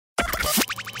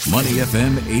Money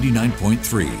FM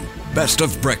 89.3. Best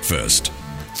of breakfast.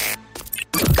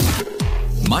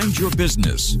 Mind your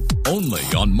business. Only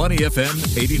on Money FM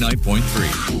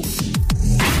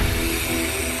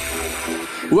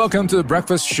 89.3. Welcome to the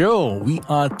Breakfast Show. We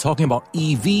are talking about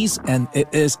EVs, and it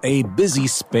is a busy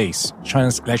space.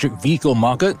 China's electric vehicle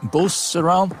market boasts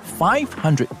around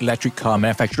 500 electric car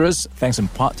manufacturers, thanks in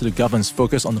part to the government's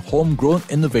focus on homegrown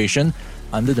innovation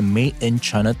under the Made in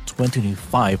China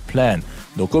 2025 plan.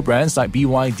 Local brands like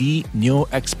BYD, NIO,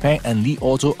 XPeng, and Li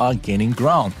Auto are gaining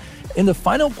ground. In the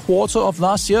final quarter of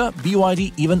last year,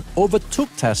 BYD even overtook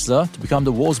Tesla to become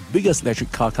the world's biggest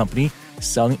electric car company,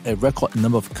 selling a record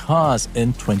number of cars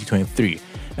in 2023.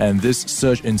 And this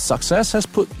surge in success has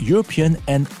put European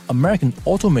and American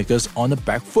automakers on the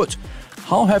back foot.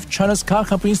 How have China's car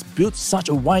companies built such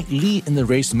a wide lead in the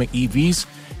race to make EVs?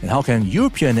 And how can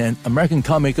European and American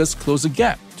car makers close the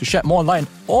gap? To shed more light on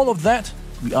all of that,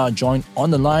 we are joined on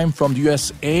the line from the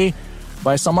USA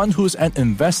by someone who's an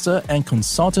investor and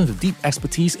consultant with deep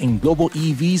expertise in global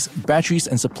EVs, batteries,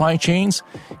 and supply chains.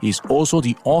 He's also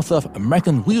the author of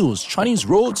American Wheels, Chinese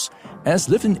Roads, and has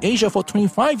lived in Asia for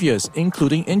 25 years,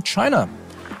 including in China.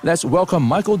 Let's welcome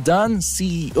Michael Dunn,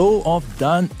 CEO of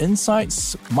Dunn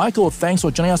Insights. Michael, thanks for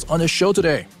joining us on the show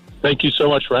today. Thank you so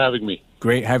much for having me.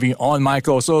 Great having you on,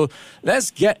 Michael. So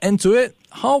let's get into it.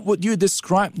 How would you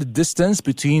describe the distance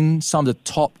between some of the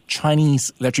top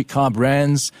Chinese electric car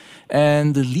brands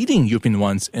and the leading European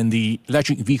ones in the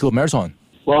electric vehicle marathon?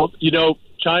 Well,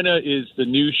 China is the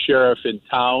new sheriff in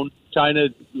town. China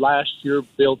last year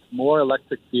built more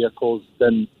electric vehicles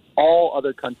than all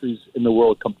other countries in the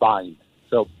world combined.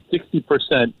 So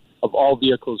 60% of all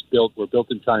vehicles built were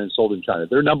built in China and sold in China.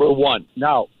 They're number one.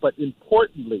 Now, but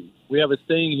importantly, we have a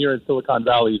saying here in Silicon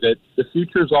Valley that the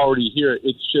future is already here.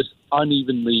 It's just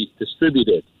unevenly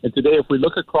distributed. And today, if we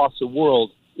look across the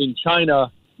world, in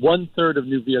China, 1/3 of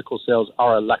new vehicle sales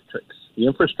are electrics. The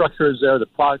infrastructure is there, the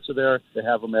products are there, they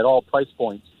have them at all price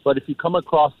points. But if you come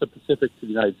across the Pacific to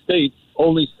the United States,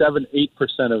 only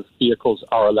 7-8% of vehicles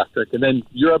are electric. And then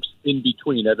Europe's in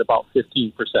between at about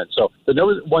 15%. So the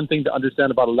number one thing to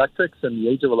understand about electrics and the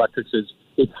age of electrics is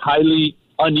it's highly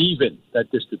uneven,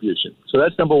 that distribution. So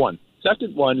that's number one.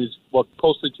 Second one is, well,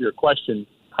 closely to your question,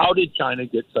 how did China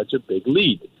get such a big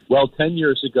lead? Well, 10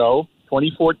 years ago,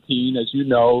 2014, as you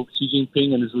know, Xi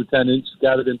Jinping and his lieutenants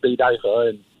gathered in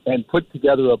Beidaihe and put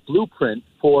together a blueprint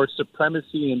for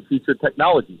supremacy in future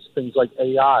technologies, things like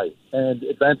AI and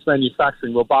advanced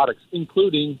manufacturing, robotics,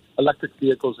 including electric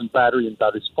vehicles and battery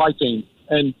supply chains.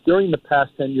 And during the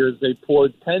past 10 years, they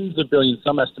poured tens of billions,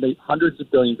 some estimate hundreds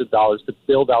of billions of dollars to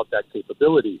build out that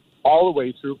capability, all the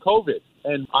way through COVID.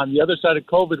 And on the other side of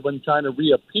COVID, when China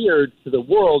reappeared to the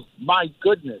world, my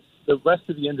goodness, the rest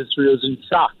of the industry was in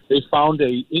shock. They found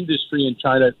an industry in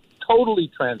China totally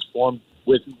transformed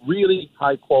with really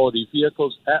high-quality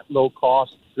vehicles at low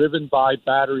cost, driven by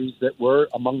batteries that were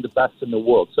among the best in the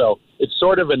world. So it's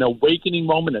sort of an awakening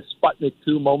moment, a Sputnik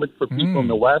 2 moment for people in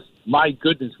the West. My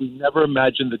goodness, we never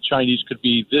imagined the Chinese could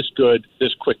be this good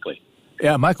this quickly.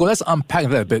 Yeah, Michael, let's unpack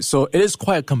that a bit. So it is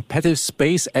quite a competitive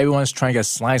space. Everyone's trying to get a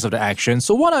slice of the action.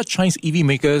 So what are Chinese EV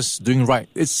makers doing right?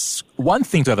 It's one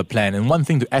thing to have a plan and one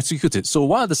thing to execute it. So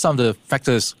what are some of the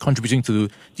factors contributing to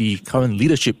the current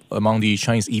leadership among the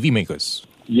Chinese EV makers?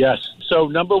 Yes. So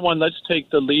number one, let's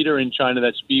take the leader in China,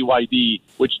 that's BYD,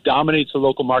 which dominates the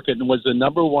local market and was the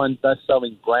number one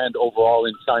best-selling brand overall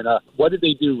in China. What did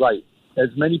they do right?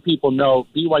 As many people know,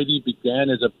 BYD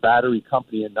began as a battery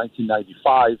company in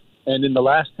 1995. And in the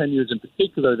last 10 years in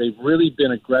particular, they've really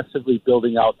been aggressively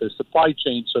building out their supply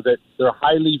chain so that they're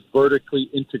highly vertically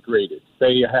integrated.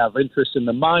 They have interest in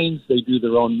the mines. They do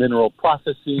their own mineral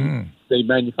processing. They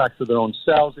manufacture their own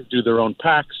cells. They do their own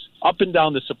packs. Up and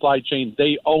down the supply chain,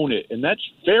 they own it. And that's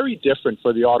very different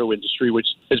for the auto industry, which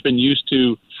has been used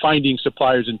to finding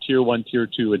suppliers in Tier 1, Tier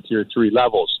 2, and Tier 3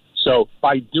 levels. So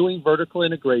by doing vertical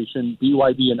integration,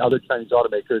 BYD and other Chinese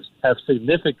automakers have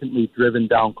significantly driven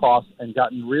down costs and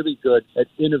gotten really good at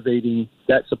innovating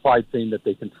that supply chain that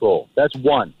they control. That's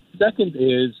one. Second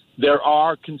is there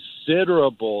are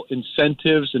considerable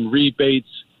incentives and rebates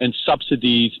and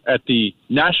subsidies at the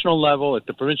national level, at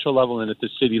the provincial level, and at the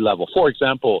city level. For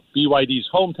example, BYD's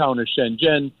hometown is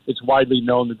Shenzhen. It's widely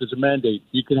known that there's a mandate.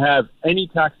 You can have any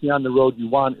taxi on the road you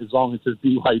want as long as it's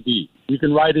BYD. You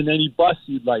can ride in any bus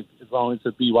you'd like as long as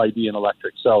it's BYD and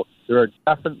electric. So there are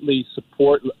definitely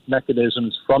support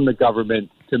mechanisms from the government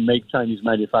to make Chinese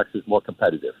manufacturers more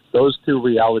competitive. Those two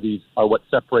realities are what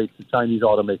separates the Chinese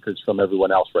automakers from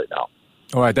everyone else right now.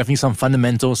 All right, definitely some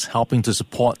fundamentals helping to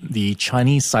support the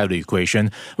Chinese side of the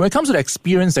equation. When it comes to the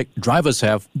experience that drivers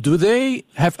have, do they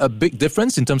have a big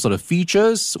difference in terms of the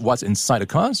features, what's inside the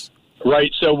cars?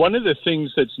 Right. So one of the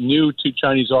things that's new to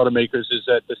Chinese automakers is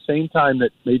that at the same time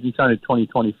that Made in China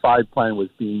 2025 plan was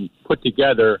being put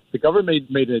together, the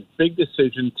government made a big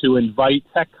decision to invite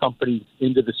tech companies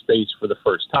into the space for the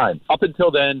first time. Up until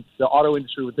then, the auto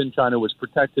industry within China was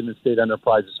protected and state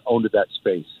enterprises owned that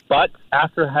space. But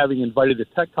after having invited the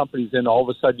tech companies in, all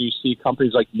of a sudden you see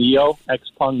companies like NIO,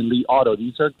 XPeng, and Li Auto.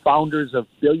 These are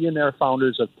billionaire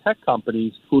founders of tech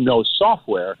companies who know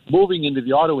software, moving into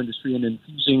the auto industry and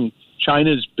infusing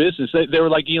China's business. They were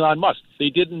like Elon Musk.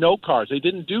 They didn't know cars. They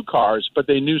didn't do cars, but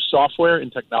they knew software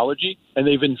and technology, and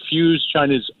they've infused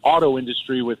China's auto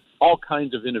industry with all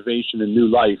kinds of innovation and new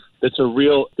life. That's a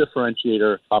real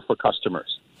differentiator for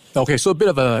customers. Okay, so a bit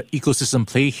of an ecosystem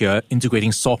play here,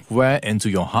 integrating software into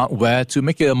your hardware to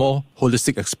make it a more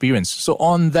holistic experience. So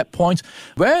on that point,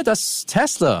 where does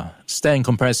Tesla stand in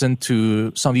comparison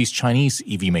to some of these Chinese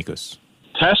EV makers?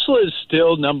 Tesla is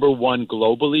still number one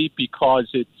globally because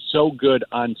it's so good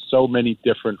on so many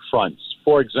different fronts.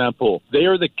 For example, they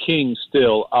are the king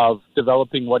still of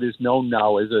developing what is known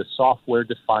now as a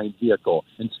software-defined vehicle.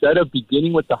 Instead of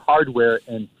beginning with the hardware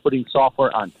and putting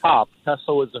software on top,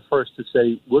 Tesla was the first to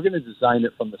say, we're going to design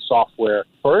it from the software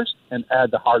first and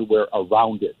add the hardware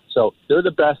around it. So they're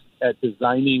the best at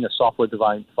designing a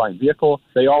software-defined vehicle.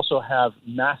 They also have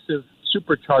massive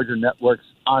supercharger networks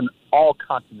on all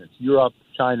continents, Europe,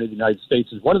 China, the United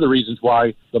States, is one of the reasons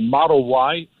why the Model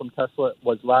Y from Tesla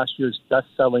was last year's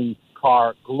best-selling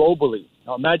car globally.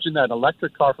 Now imagine that, an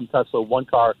electric car from Tesla, one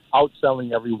car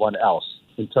outselling everyone else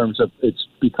in terms of it's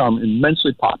become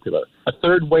immensely popular. A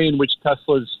third way in which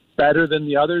Tesla's better than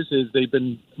the others is they've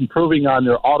been improving on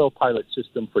their autopilot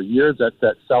system for years. That's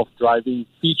that self-driving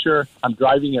feature. I'm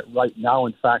driving it right now.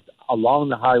 In fact, along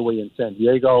the highway in San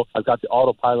Diego, I've got the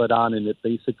autopilot on, and it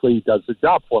basically does the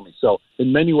job for me. So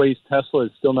in many ways, Tesla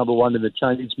is still number one, and the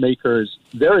Chinese makers,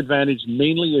 their advantage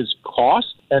mainly is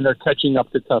cost, and they're catching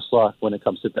up to Tesla when it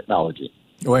comes to technology.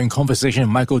 We're in conversation with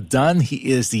Michael Dunn. He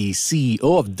is the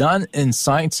CEO of Dunn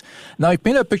Insights. Now, he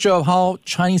painted a picture of how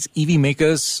Chinese EV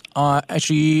makers are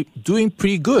actually doing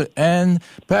pretty good and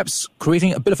perhaps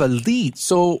creating a bit of a lead.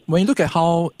 So when you look at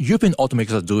how European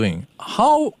automakers are doing,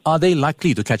 how are they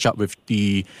likely to catch up with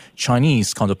the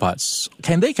Chinese counterparts?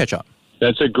 Can they catch up?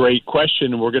 That's a great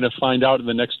question. We're going to find out in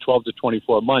the next 12 to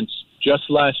 24 months.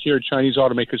 Just last year, Chinese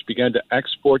automakers began to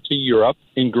export to Europe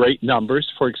in great numbers.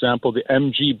 For example, the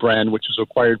MG brand, which was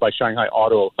acquired by Shanghai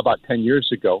Auto about 10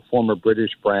 years ago, former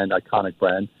British brand, iconic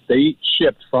brand, they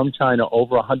shipped from China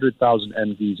over 100,000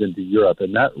 MGs into Europe,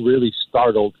 and that really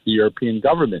startled the European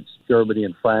governments, Germany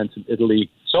and France and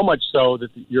Italy. So much so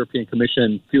that the European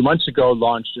Commission a few months ago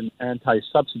launched an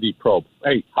anti-subsidy probe.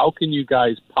 Hey, how can you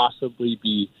guys possibly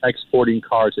be exporting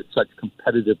cars at such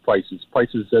competitive prices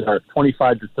that are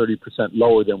 25 to 30%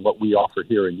 lower than what we offer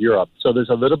here in Europe? So there's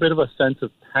a little bit of a sense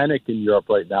of panic in Europe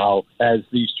right now as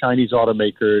these Chinese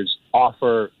automakers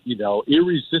offer,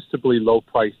 irresistibly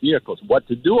low-priced vehicles. What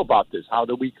to do about this? How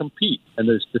do we compete? And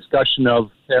there's discussion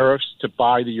of tariffs to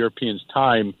buy the Europeans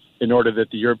time in order that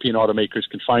the European automakers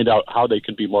can find out how they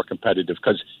can be more competitive.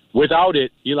 Because without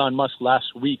it, Elon Musk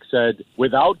last week said,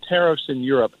 without tariffs in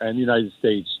Europe and the United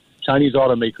States, Chinese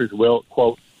automakers will,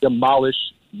 quote, demolish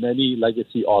many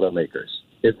legacy automakers.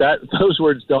 If those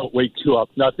words don't wake you up,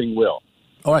 nothing will.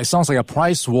 All right, sounds like a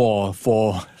price war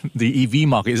for the EV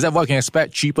market. Is that what we can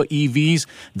expect? Cheaper EVs,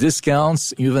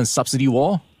 discounts, even subsidy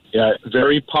war? Yeah,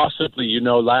 very possibly.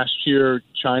 Last year,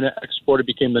 China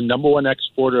became the number one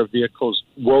exporter of vehicles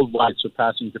worldwide,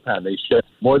 surpassing Japan. They shipped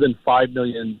more than 5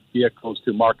 million vehicles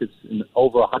to markets in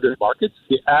over 100 markets.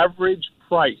 The average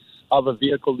price of a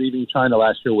vehicle leaving China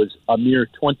last year was a mere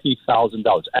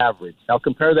 $20,000 average. Now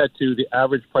compare that to the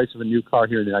average price of a new car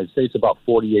here in the United States, about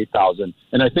 $48,000.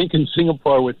 And I think in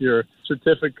Singapore with your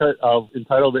certificate of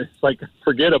entitlement, it's like,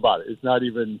 forget about it. It's not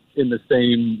even in the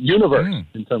same universe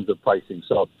in terms of pricing.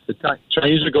 So the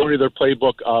Chinese are going to their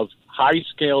playbook of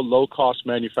high-scale, low-cost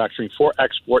manufacturing for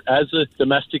export. As the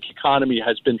domestic economy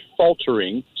has been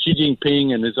faltering, Xi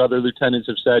Jinping and his other lieutenants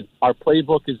have said, our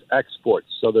playbook is exports.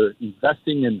 So they're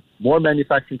investing in more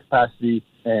manufacturing capacity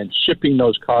and shipping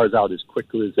those cars out as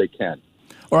quickly as they can.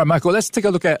 All right, Michael, let's take a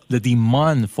look at the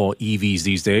demand for EVs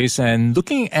these days. And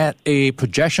looking at a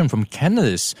projection from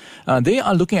Canalys, they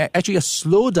are looking at actually a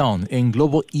slowdown in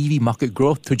global EV market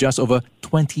growth to just over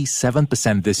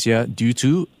 27% this year due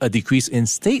to a decrease in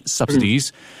state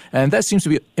subsidies. And that seems to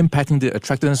be impacting the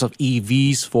attractiveness of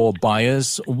EVs for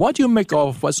buyers. What do you make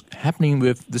of what's happening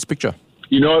with this picture?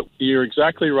 You know what? You're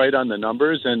exactly right on the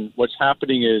numbers. And what's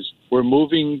happening is we're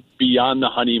moving beyond the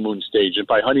honeymoon stage. And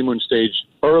by honeymoon stage,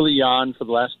 early on for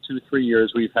the last 2-3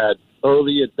 years, we've had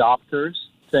early adopters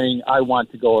saying, I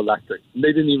want to go electric. And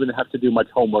they didn't even have to do much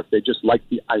homework. They just liked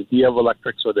the idea of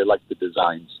electric, so they liked the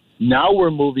designs. Now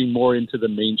we're moving more into the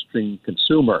mainstream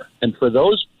consumer. And for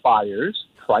those buyers,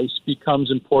 price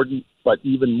becomes important, but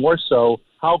even more so,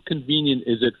 how convenient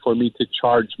is it for me to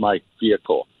charge my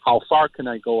vehicle? How far can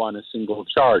I go on a single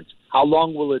charge? How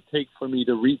long will it take for me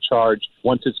to recharge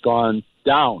once it's gone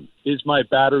down? Is my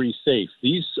battery safe?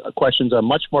 These questions are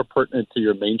much more pertinent to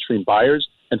your mainstream buyers.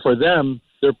 And for them,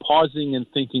 they're pausing and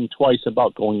thinking twice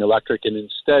about going electric. And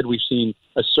instead, we've seen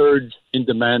a surge in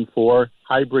demand for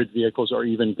hybrid vehicles or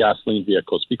even gasoline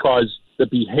vehicles because the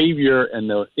behavior and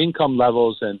the income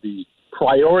levels and the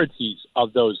priorities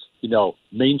of those,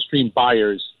 mainstream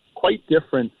buyers quite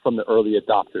different from the early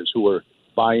adopters who were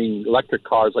buying electric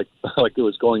cars like it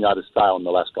was going out of style in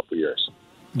the last couple of years.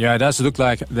 Yeah, it does look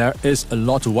like there is a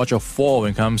lot to watch out for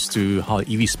when it comes to how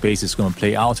the EV space is going to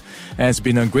play out. And it's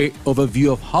been a great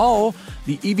overview of how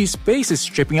the EV space is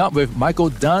shaping up with Michael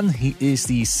Dunn. He is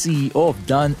the CEO of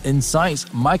Dunn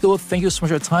Insights. Michael, thank you so much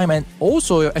for your time and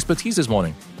also your expertise this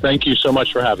morning. Thank you so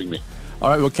much for having me. All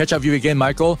right, we'll catch up with you again,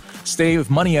 Michael. Stay with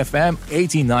Money FM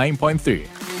 89.3.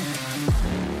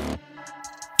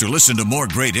 To listen to more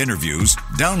great interviews,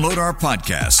 download our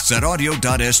podcasts at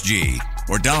audio.sg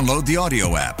or download the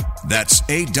audio app. That's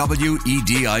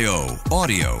AWEDIO,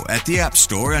 audio at the App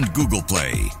Store and Google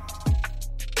Play.